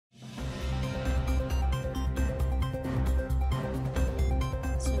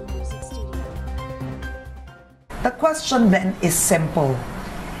The question then is simple.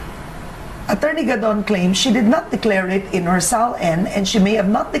 Attorney Gadon claims she did not declare it in her SAL-N and she may have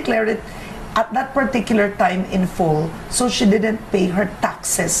not declared it at that particular time in full, so she didn't pay her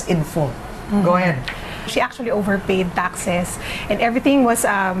taxes in full. Go ahead. She actually overpaid taxes and everything was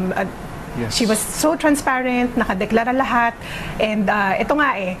Yes. she was so transparent, nakadeklara lahat. And ito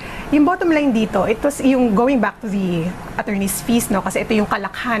nga yung bottom line dito, it was yung going back to the attorney's fees, no? Kasi ito yung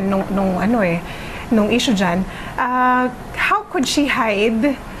kalakhan nung issue dyan. How could she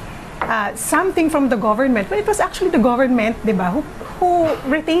hide something from the government? Well, it was actually the government, di ba, who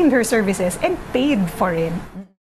retained her services and paid for it.